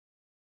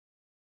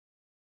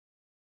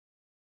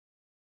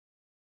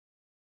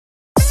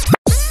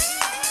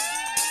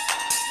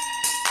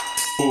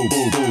O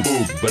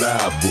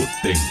brabo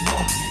tem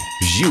nome.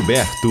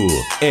 Gilberto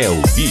é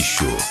o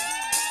bicho.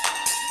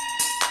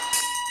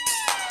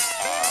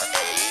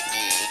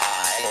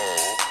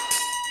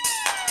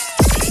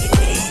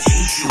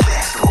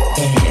 Gilberto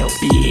é o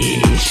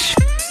bicho.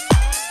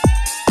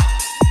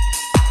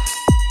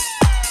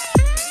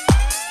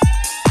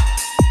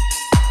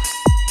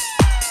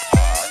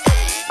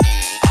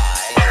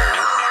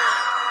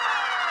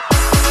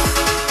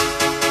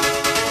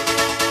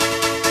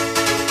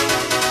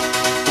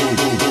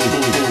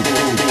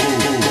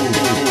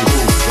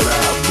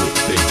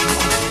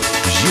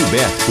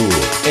 Gilberto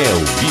é o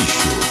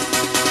bicho.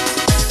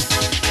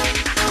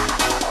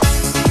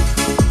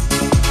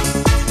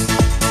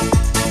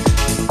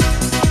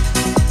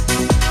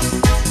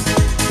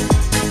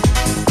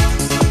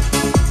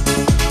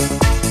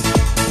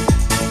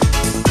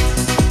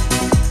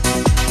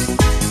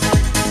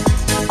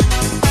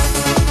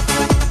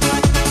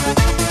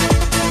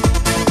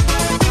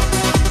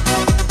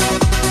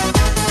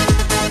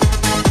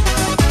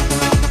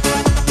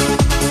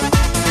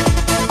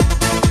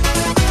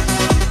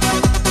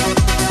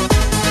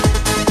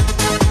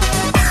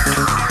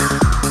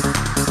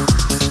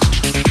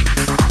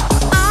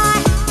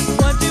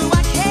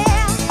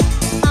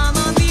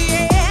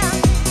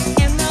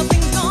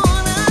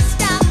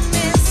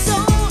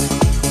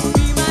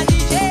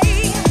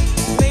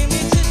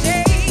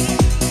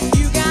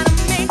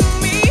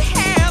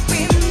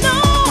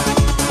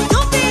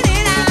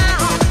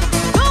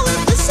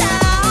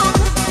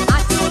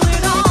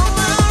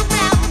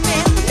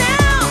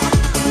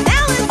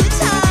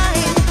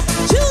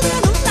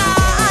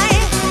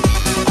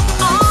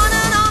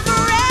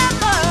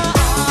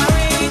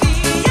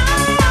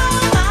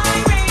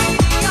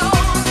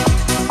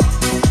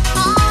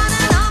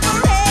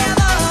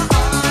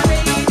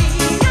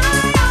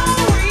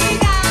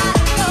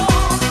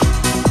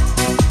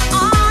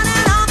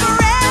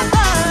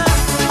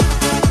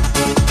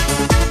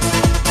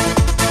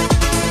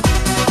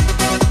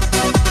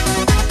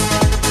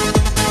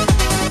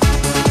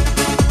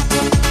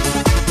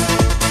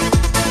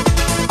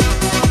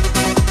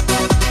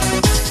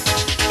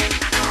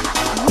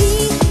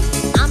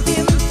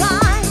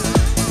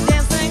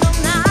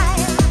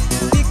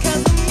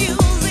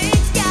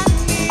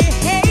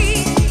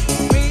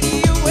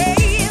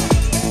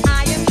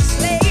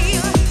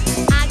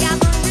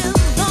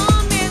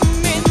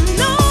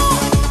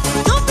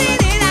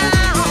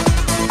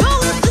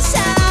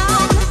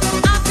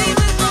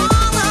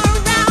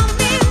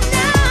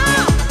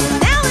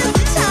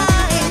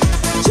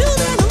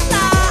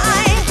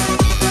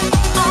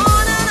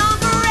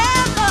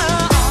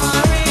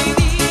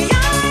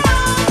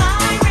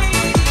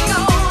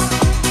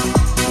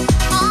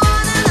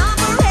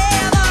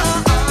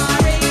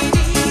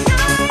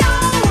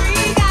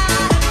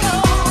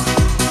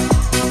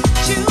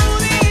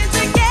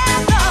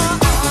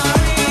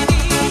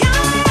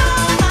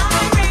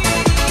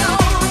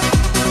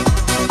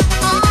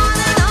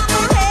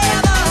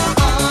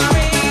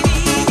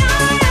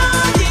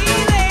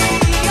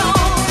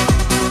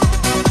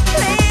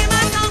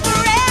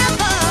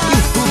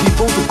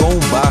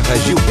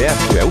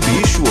 Gilberto é o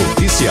bicho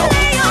oficial.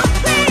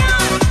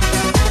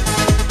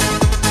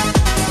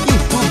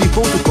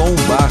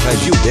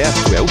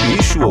 youtube.com/Gilberto é o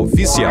bicho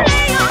oficial.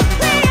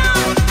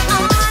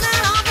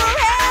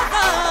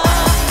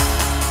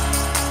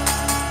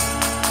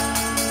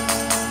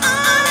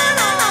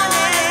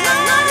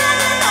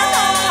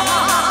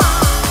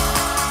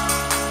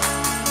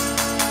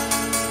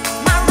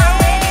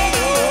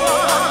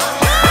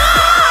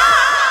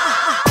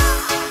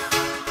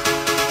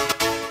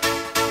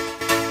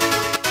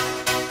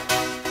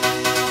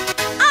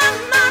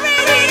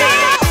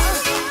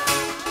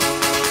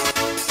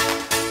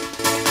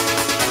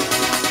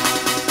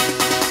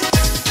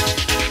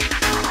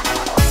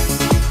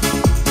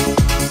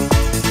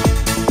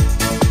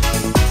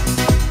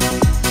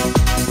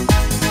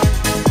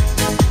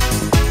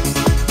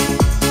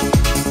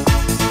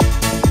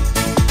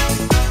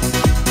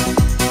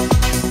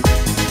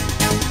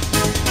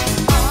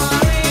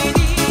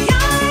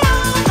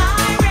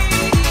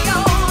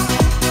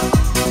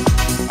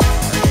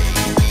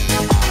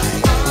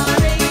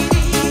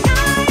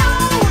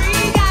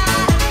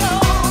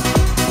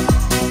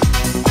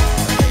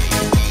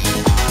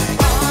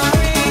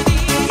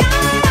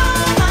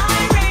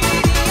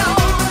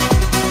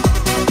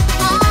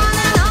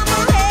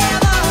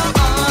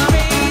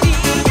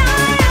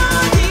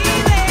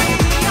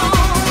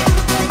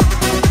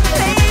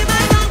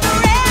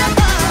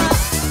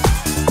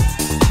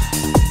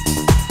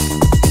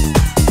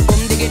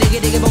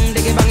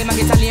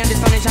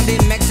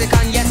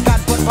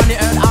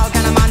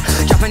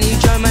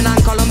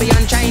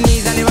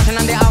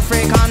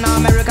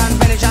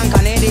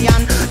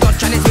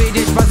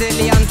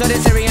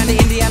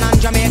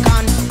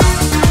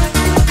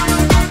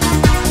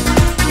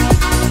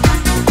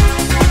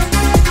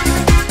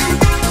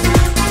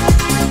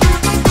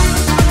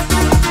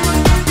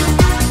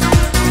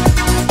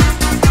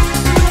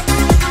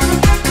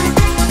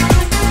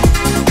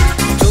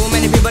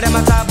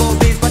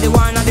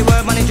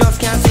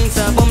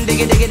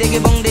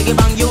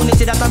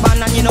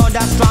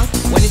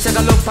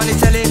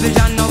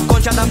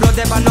 and blood,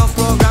 they got no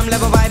program.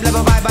 Level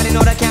vibe, but they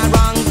know they can't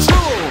wrong.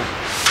 True.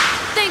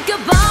 Think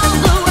about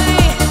the way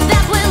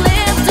that we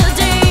live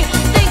today.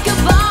 Think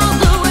about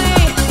the way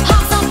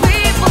how some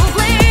people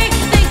play.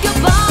 Think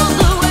about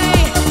the way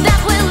that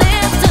we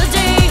live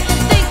today.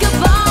 Think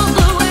about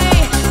the way.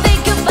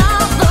 Think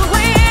about the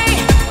way.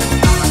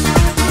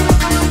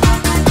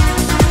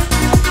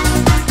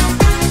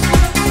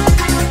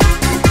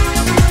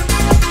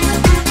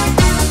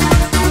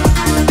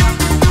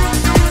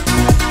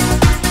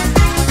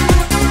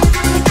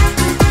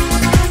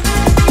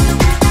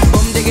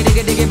 Boom diggy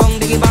diggy diggy bong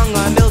diggy bong.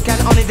 Milk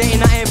and honey they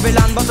in every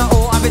land, but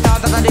oh, I be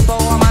thought that the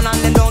poor man and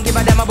them don't give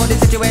a damn about the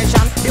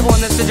situation. The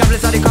honest, the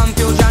jobless, or the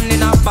confusion.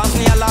 In a pass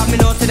me a lot, me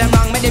know see them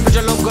wrong. Make the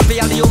future look good for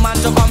all the human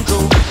to come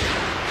true.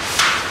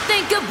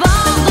 Think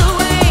about the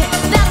way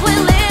that we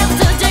live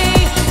today.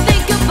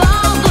 Think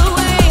about the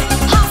way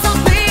how some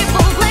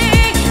people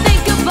play.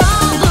 Think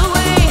about the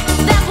way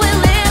that we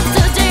live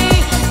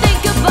today.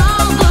 Think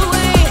about the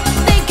way.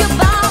 Think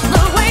about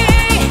the way.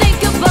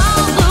 Think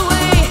about the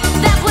way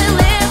that we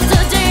live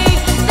today.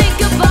 Think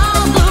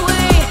about the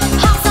way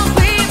how some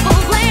people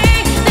play.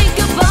 Think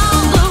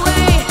about the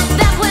way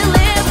that we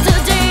live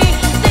today.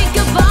 Think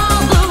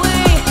about the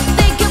way.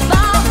 Think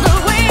about the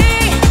way.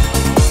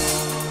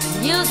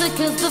 Music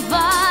is the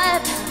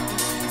vibe,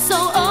 so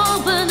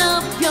open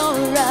up your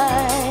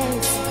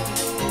eyes.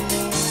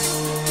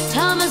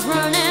 Time is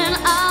running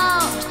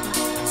out,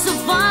 so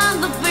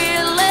find the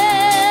feeling.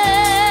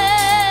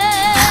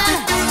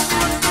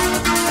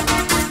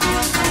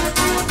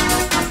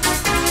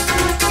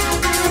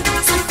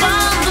 So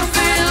find the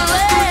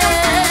feeling.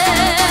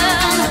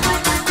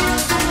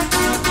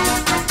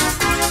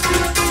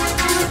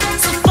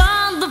 So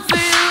find the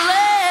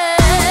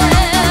feeling.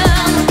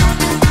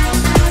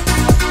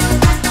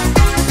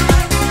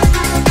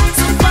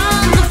 So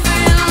find the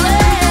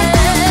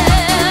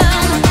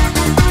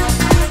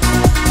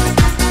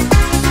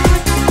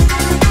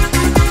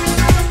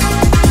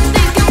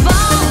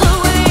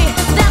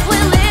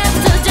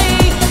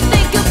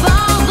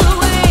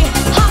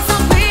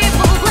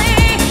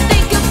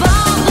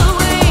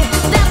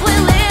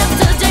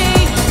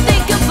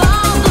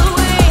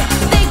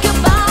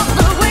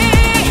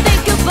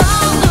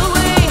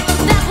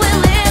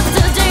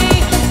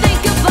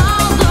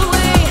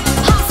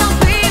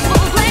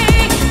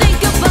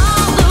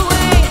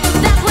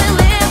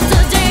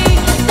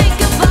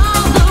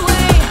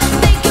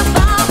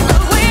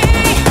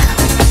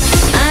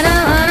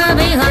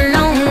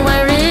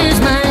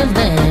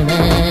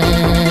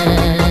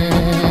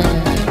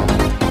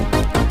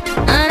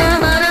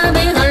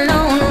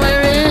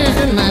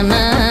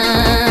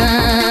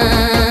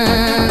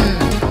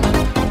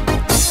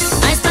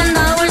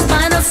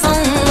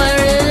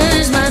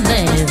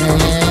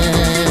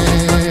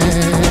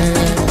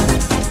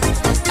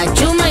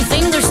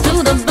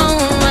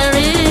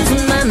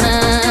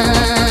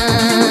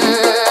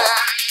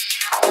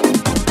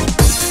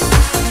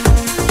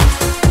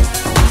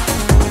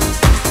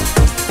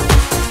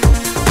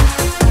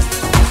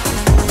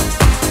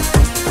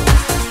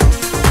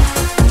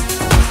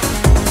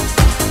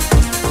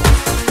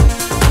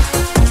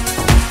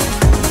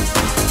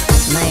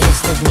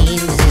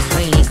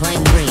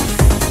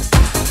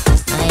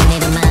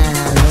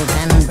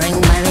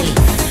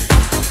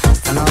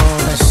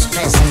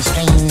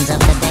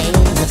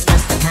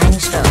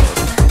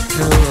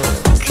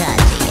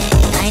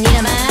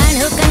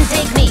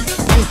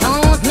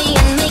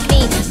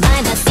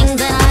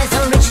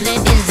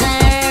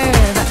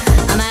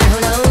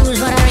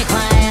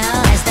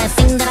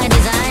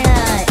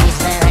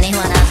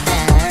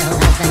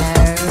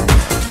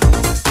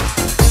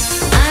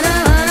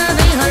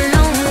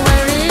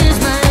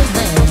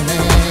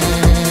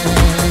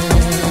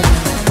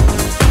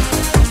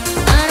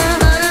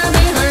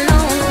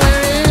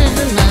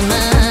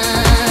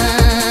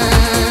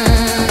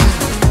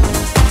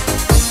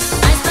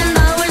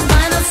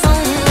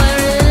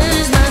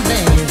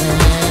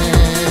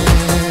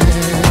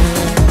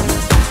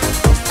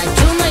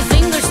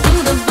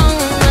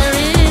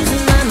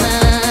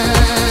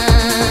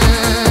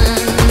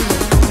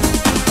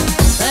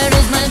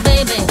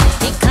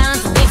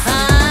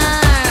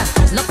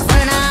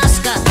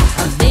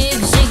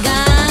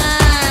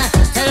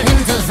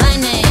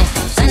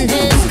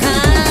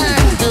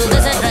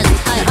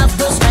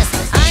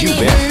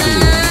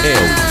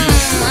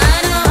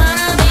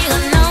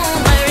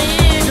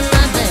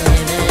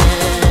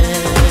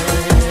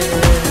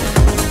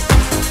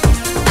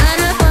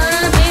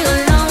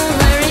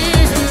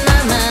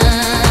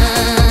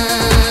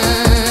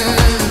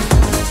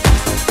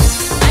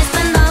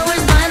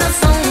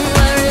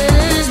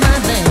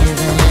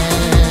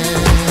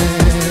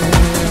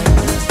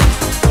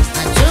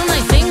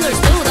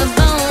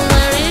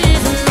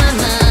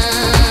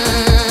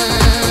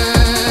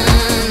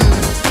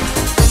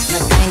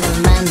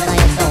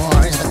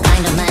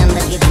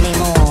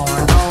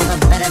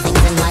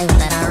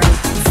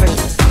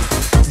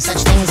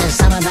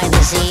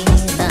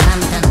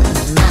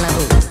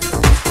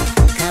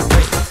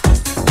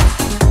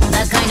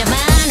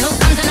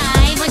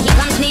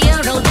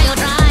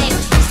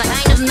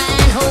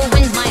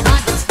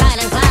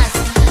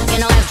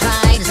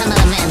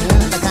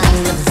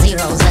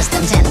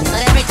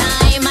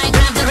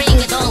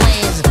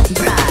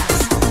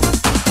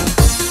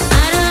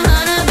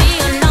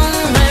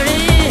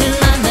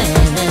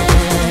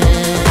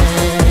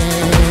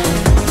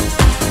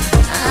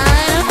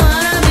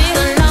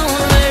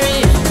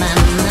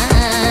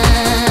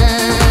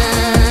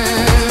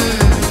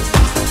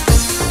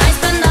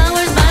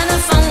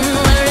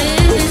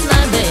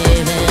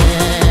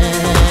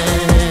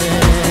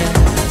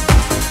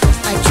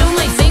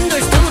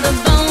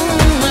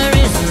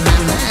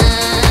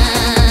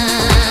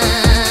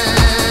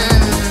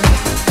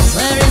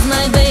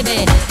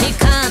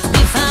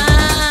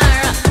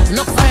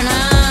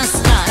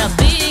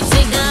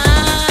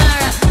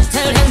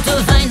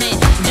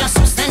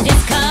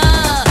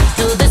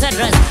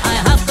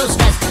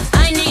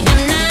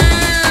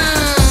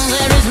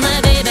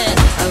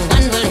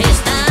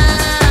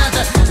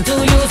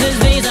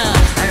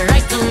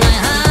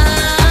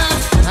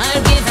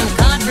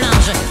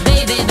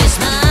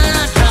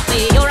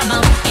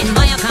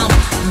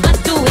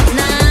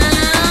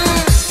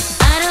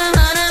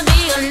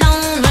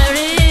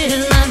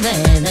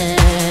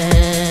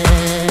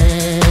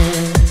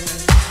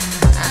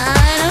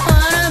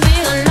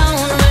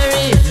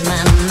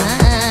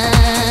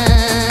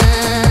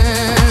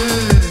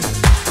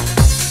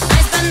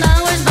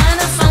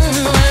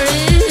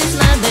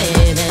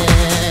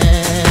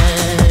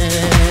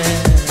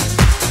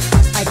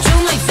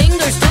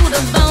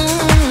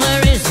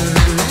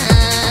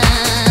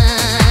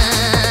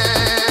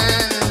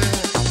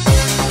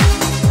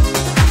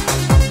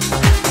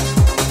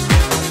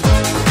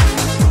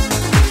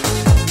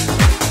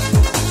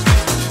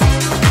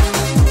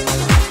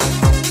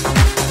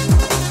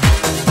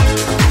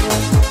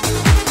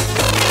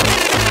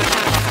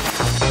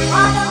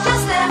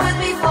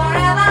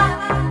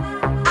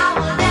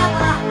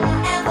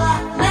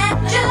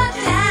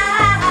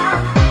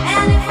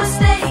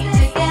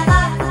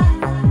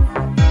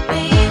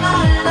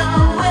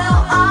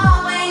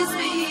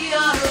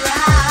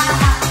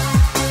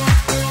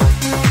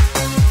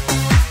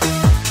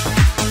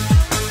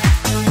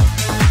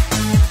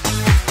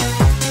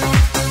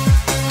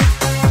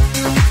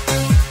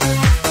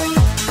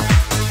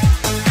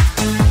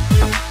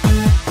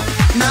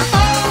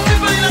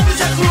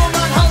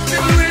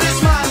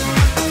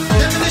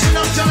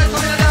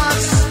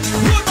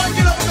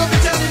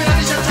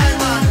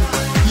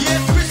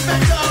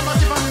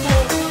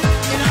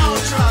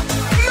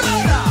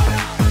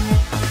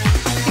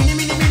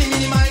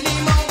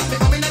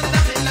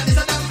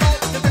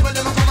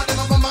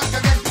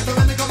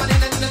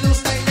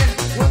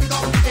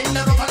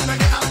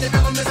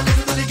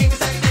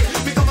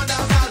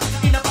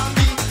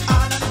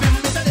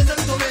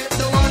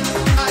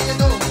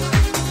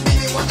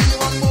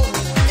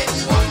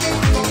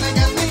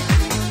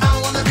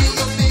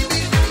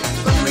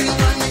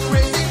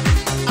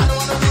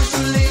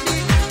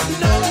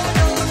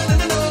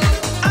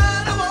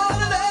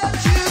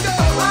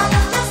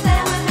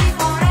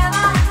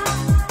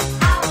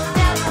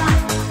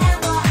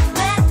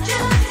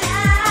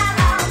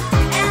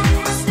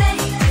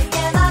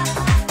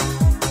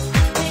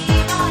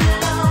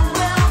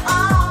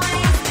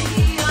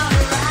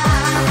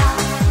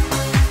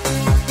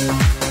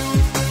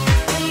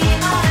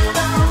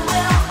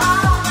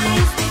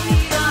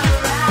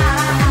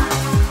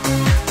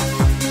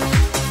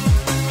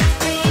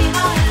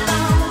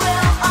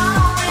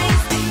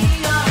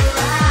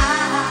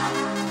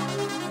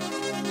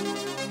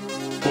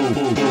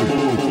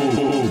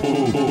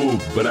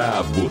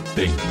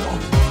tem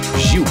nome.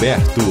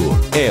 Gilberto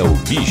é o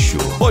bicho.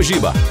 Ô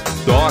Giba,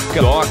 toca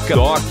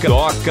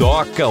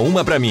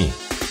uma pra mim.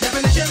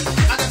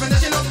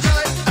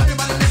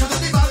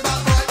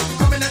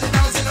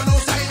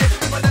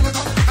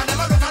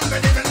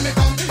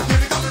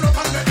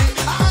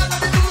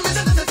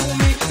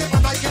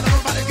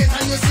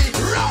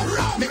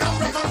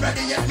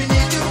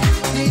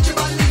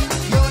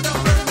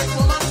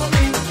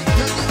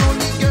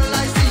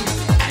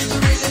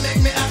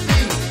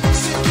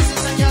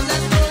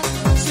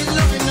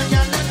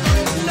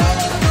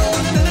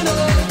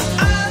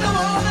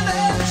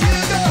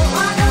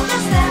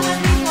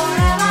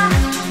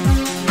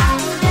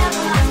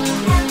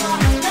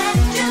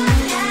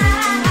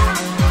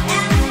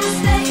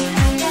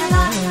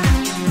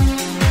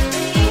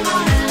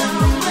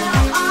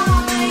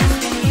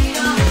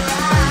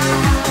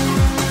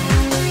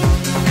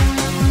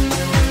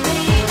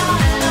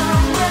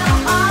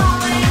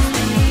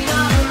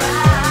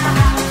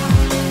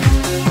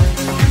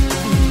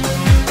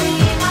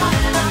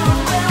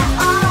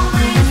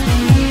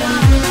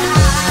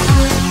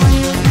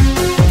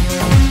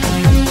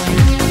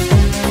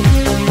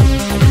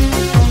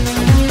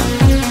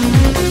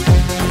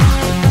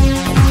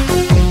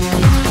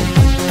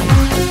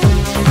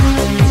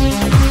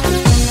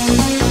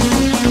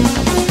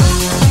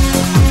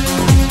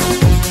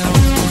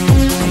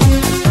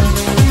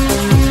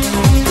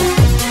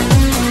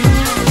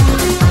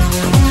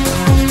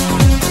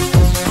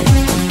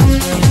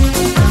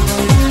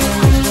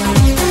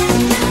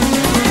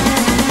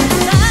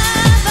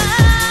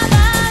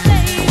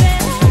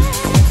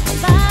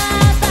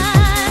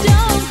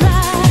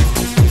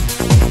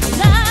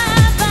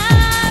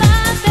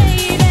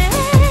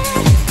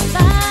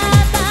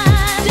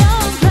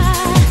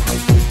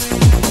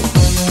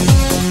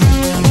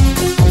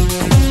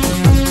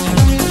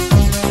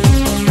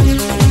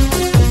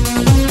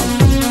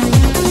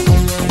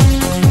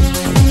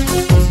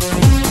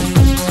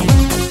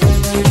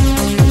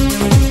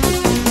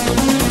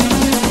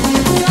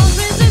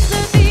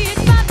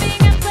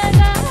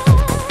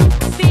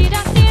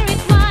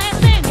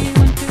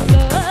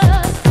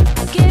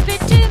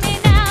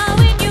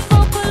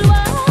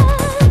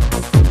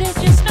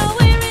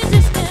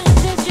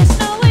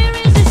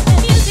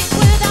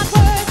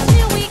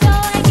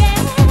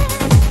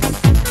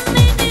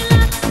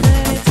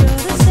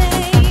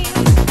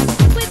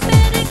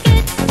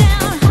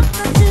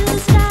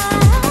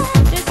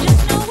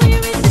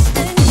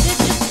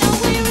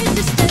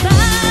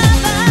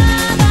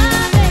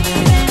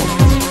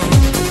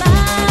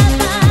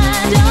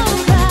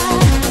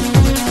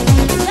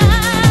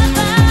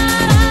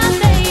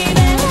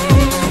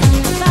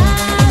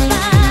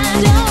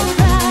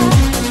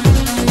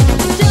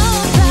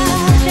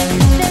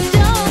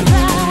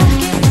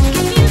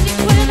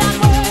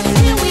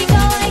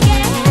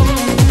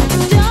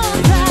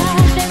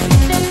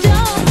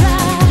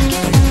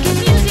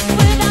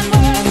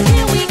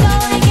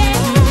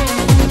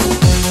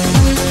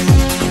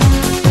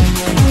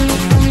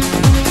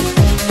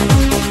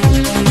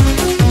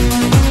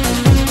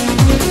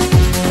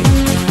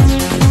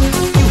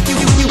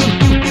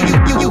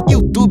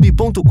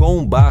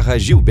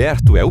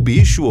 youtube.com/Gilberto é o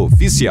bicho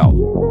oficial.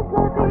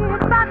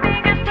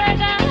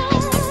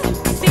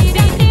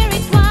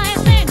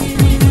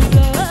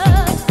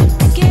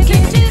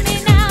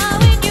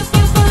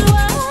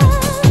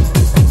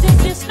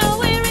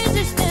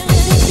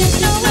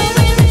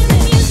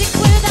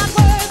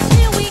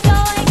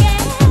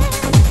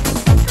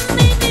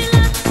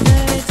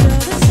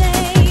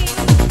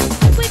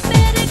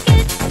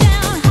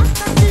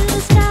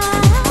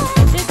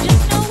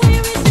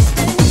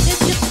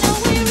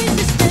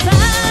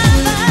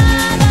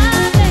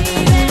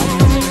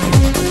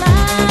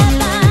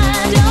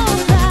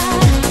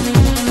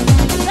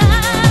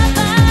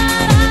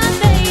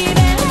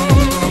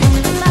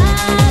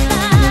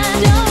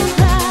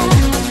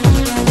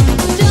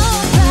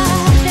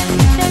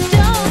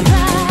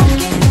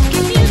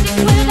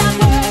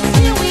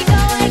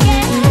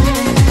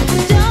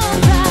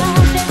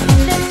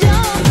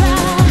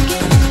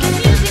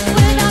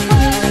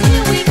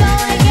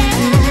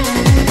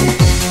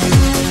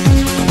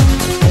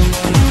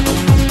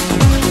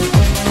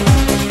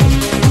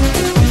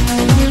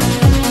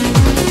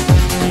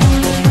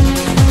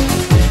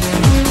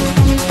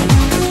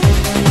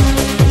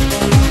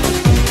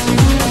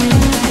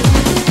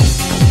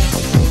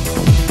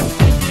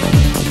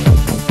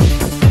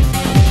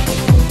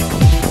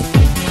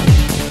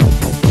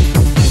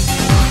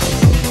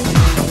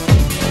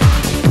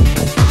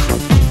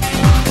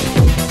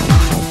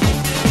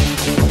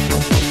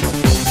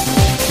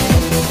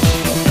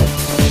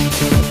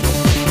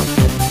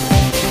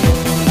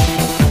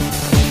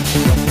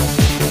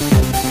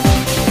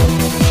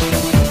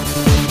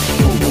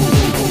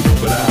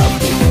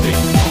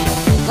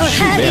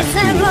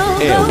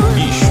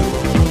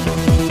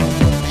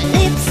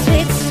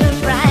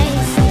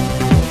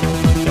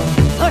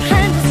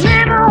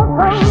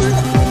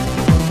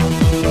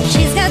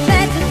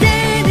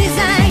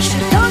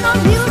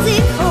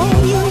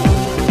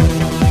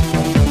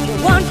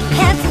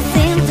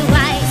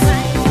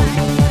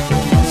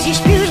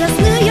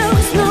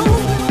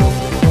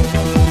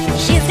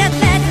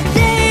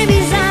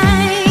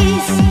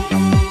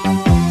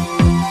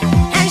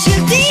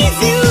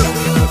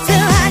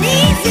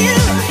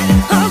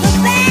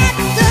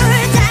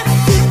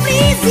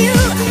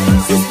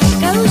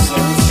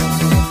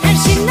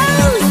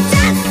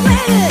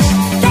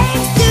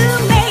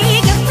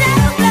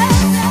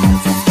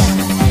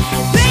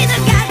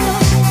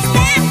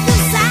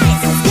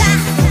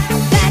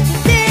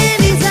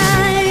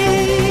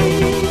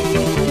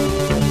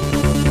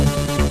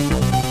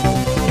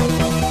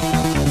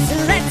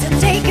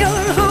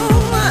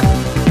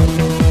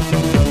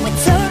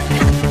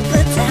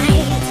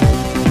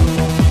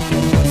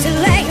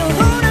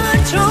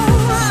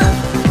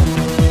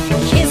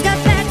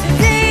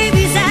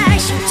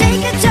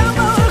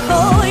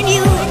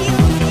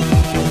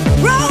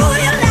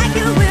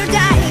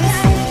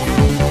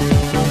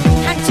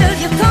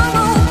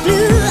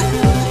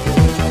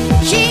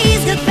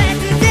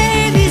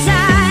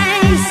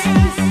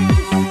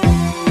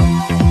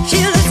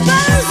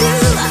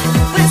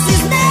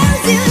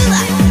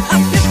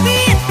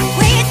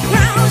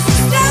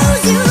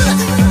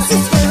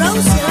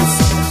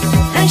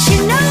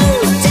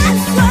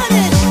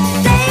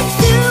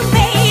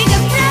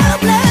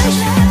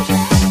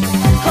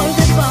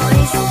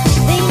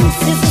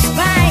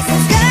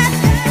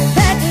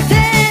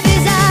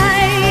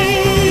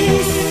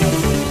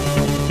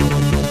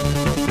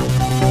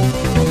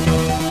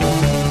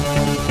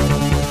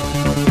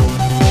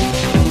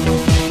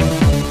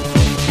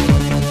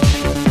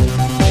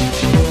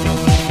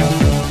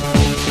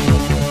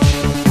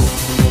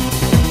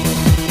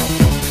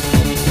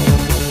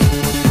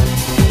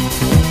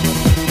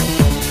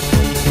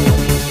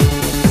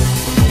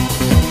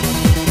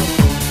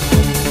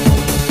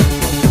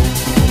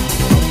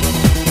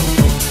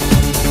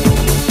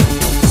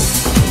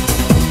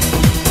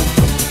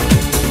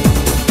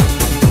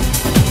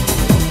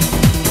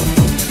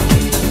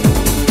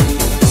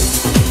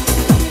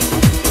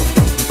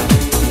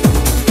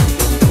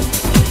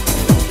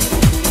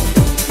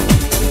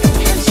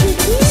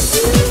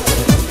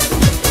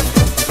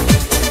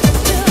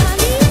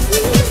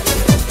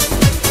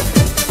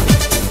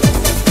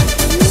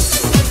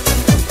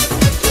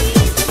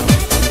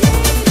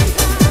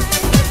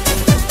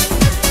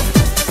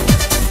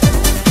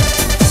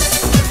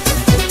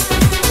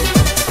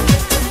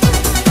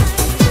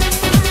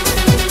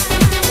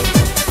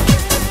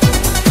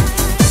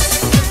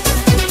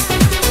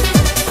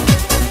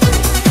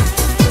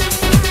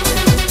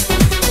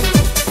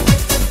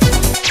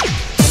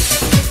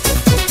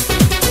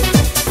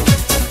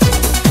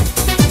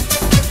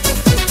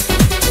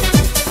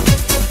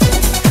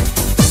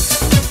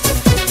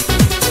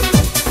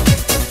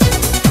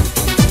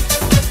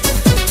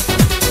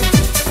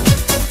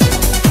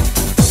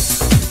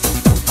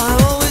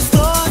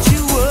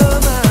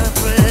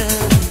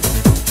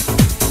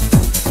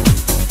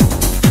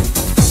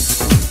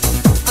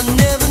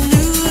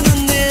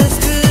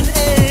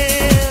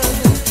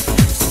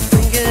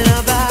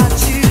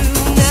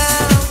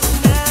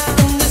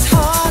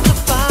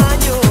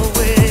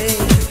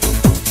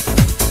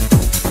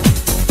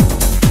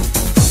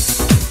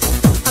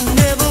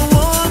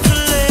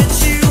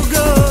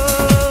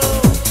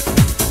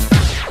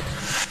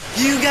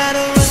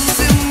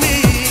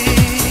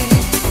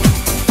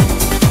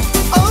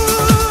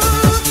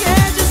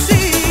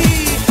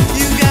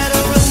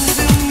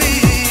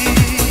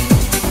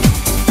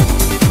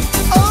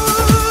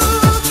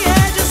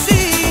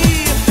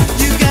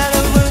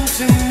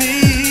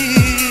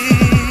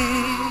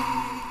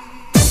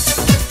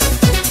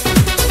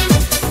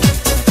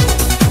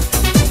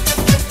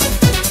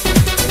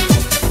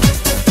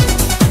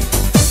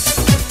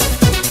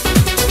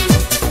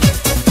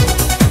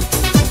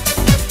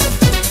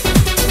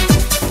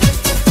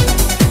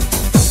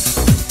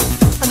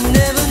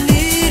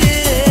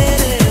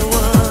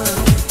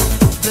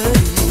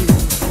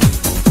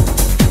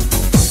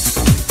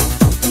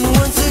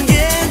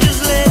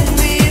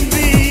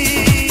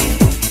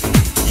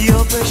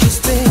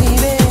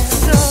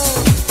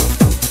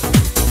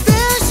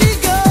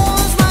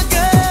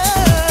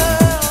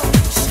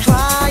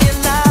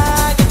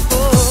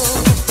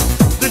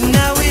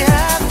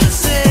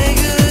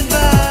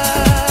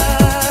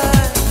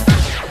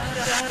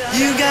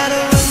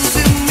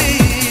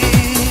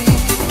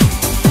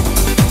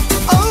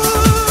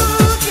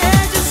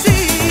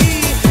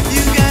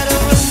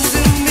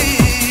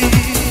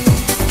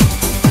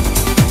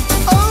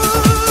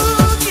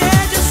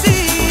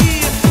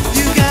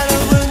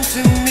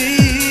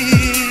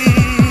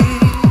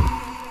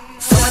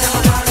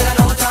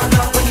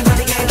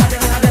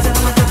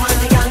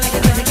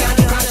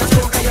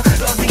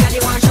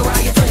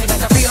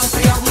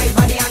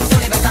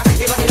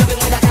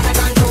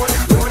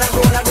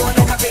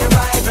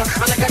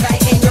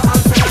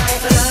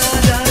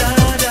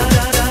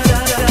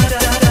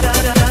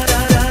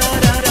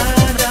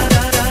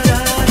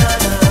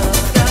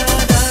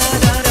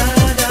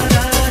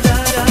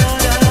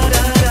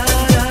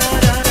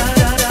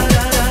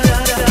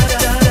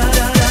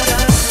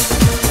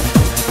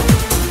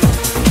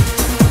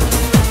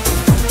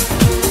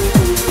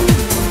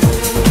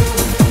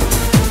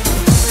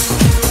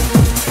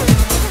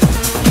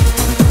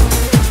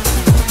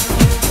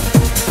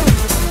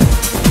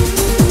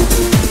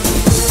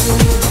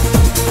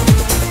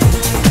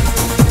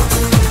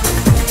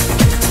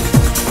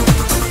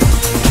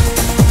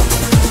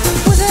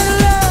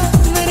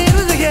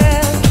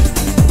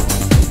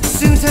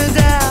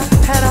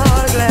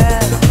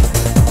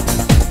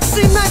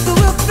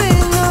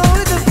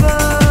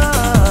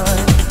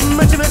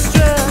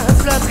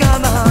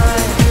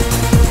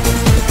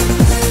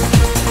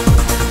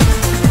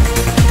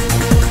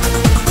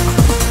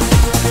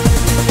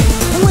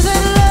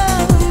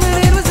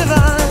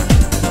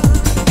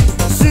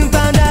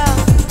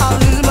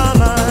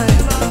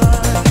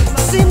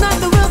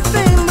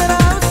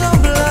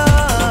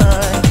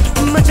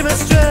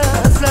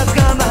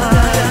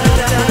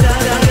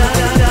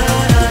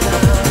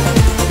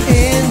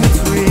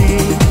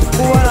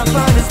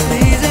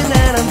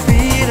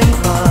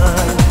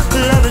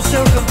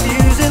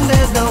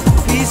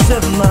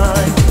 of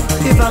mine.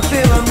 If I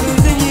feel I'm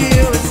losing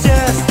you, it's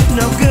just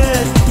no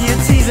good.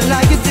 You're teasing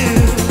like you do.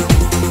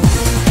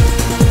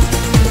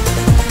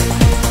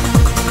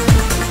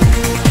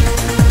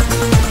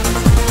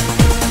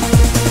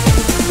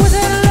 Was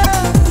it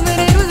love? Then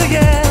it was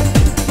again.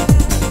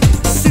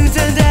 Soon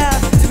turned out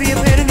to be a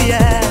pain in the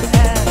ass.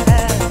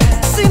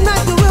 Seemed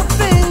like the real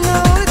thing,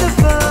 only the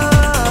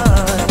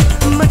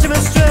fun. Much of my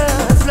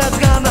stress, love's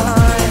gone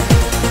behind.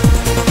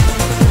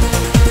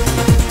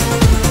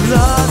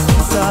 Lost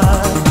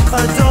inside,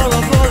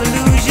 adorable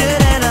illusion.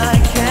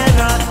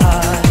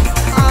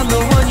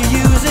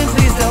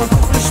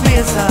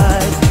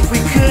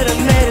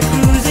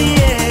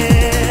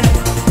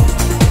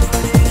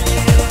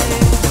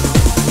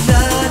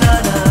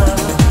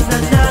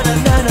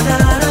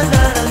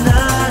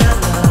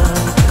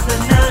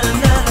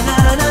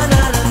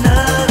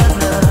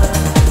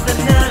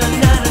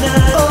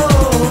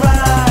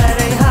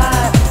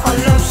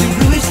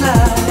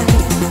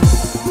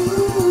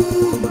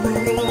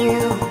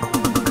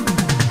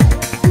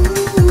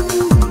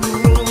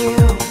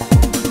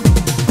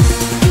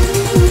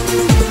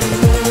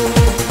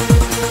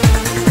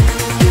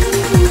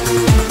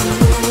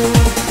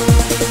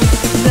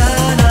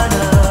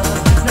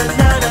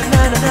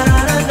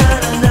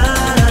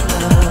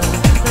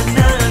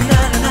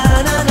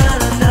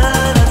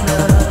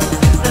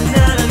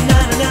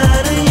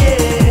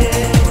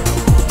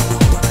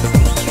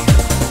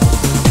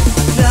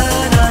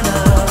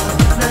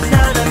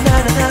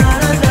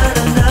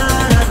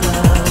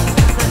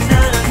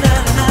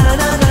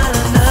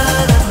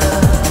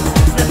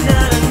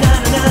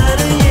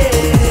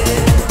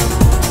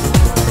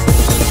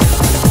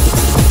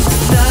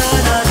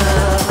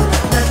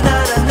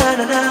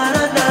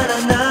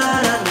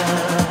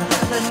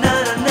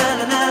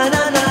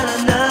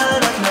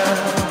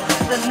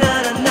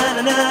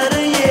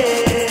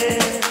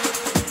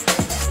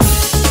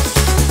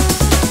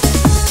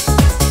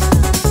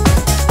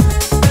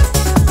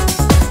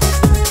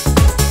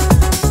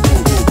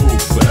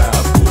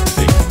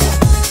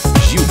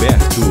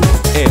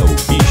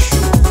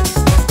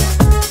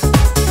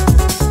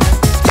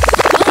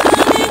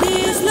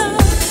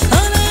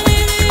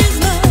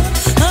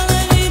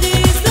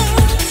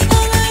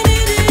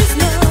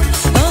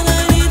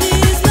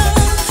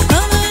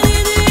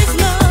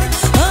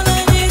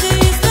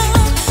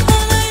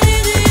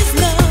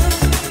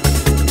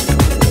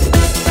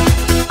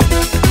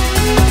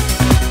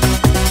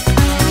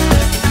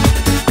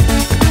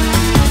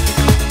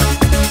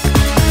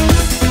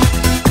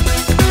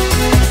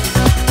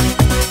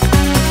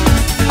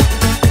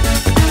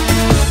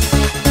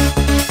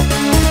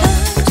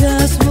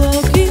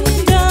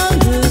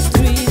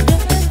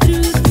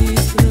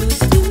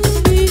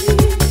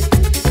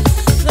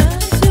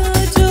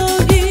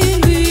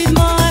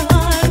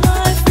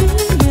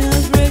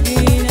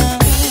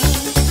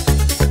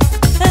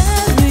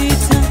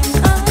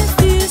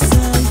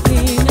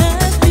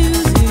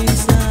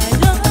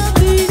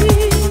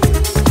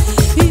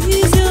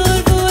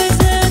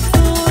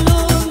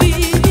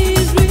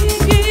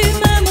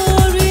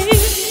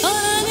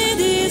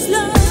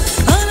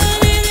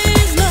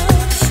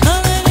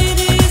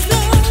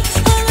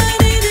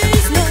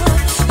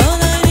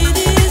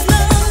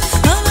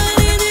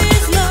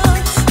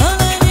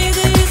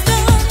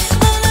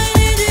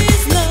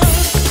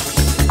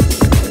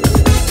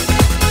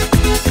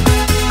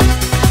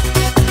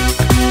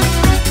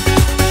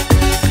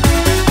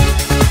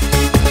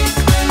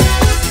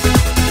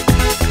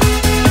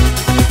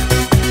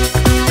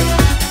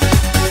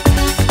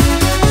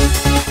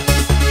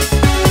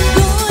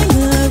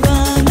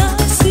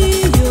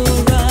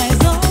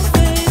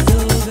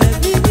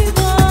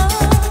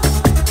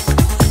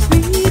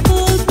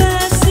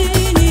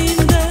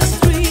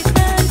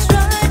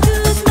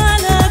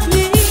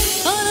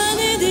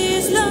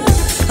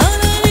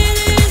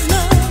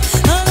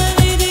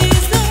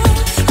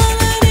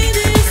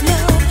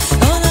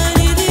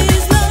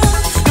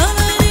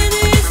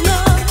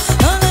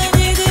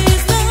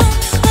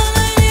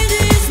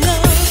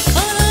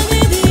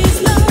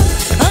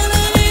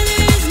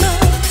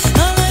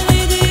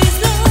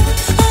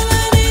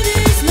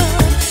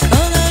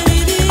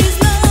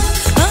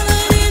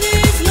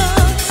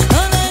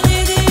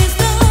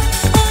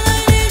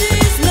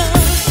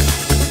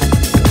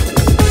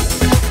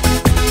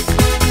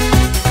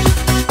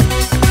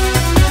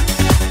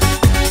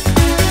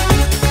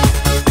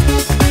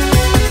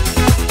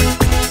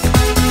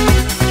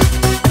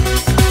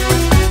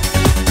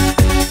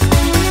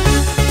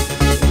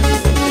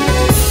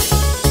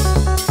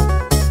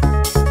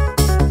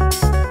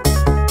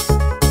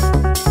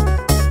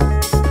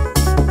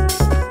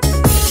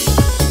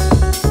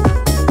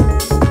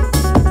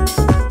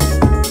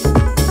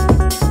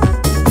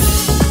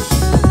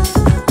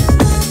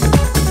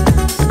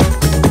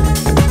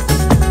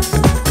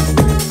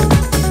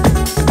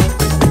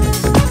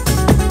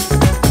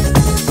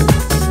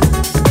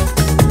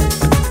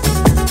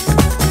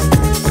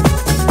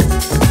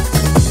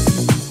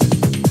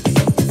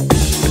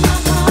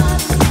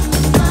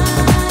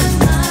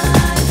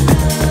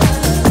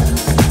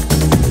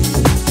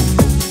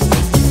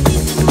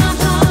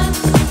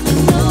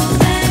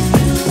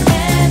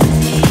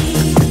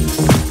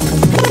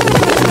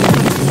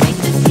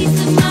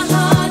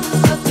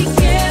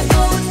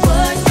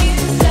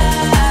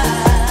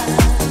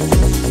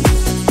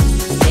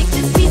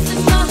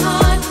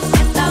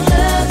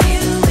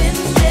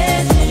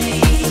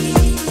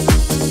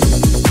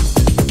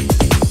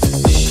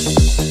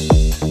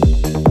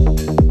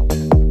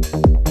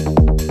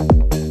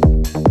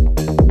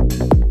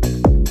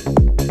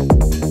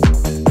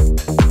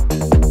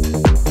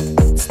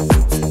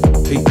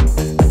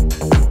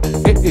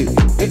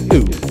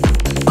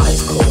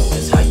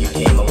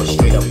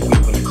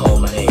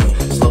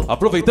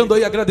 Aproveitando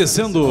aí,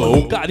 agradecendo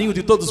o carinho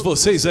de todos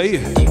vocês aí.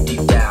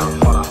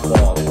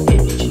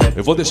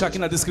 Eu vou deixar aqui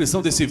na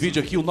descrição desse vídeo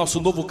aqui o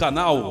nosso novo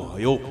canal.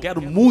 Eu quero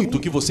muito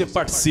que você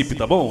participe,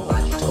 tá bom?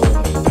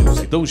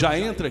 Então já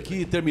entra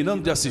aqui,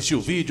 terminando de assistir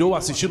o vídeo ou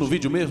assistindo o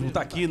vídeo mesmo,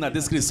 tá aqui na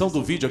descrição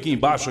do vídeo, aqui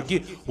embaixo,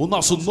 aqui, o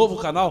nosso novo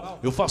canal.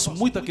 Eu faço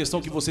muita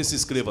questão que você se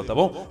inscreva, tá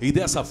bom? E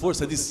dê essa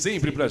força de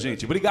sempre pra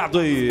gente. Obrigado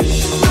aí!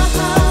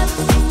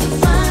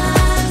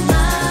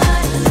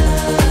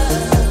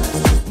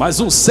 Mais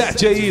um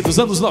set aí dos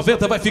anos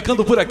 90 vai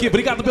ficando por aqui.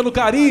 Obrigado pelo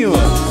carinho.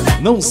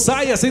 Não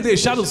saia sem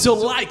deixar o seu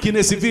like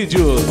nesse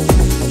vídeo.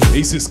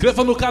 E se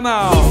inscreva no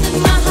canal.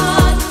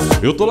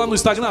 Eu tô lá no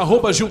Instagram,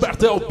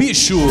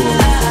 @GilbertoElBicho.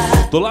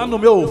 Tô lá no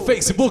meu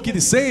Facebook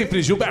de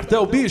sempre, Gilberto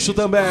El Bicho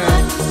também.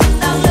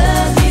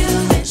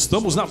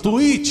 Estamos na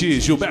Twitch,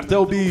 Gilberto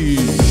El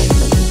Bicho.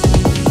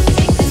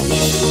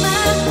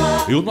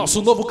 E o nosso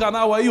novo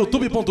canal aí,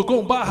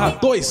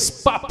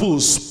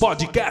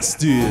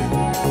 youtube.com/2papospodcast.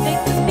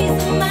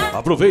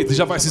 Aproveita e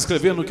já vai se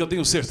inscrevendo que eu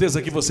tenho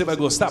certeza que você vai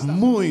gostar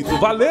muito.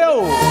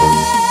 Valeu!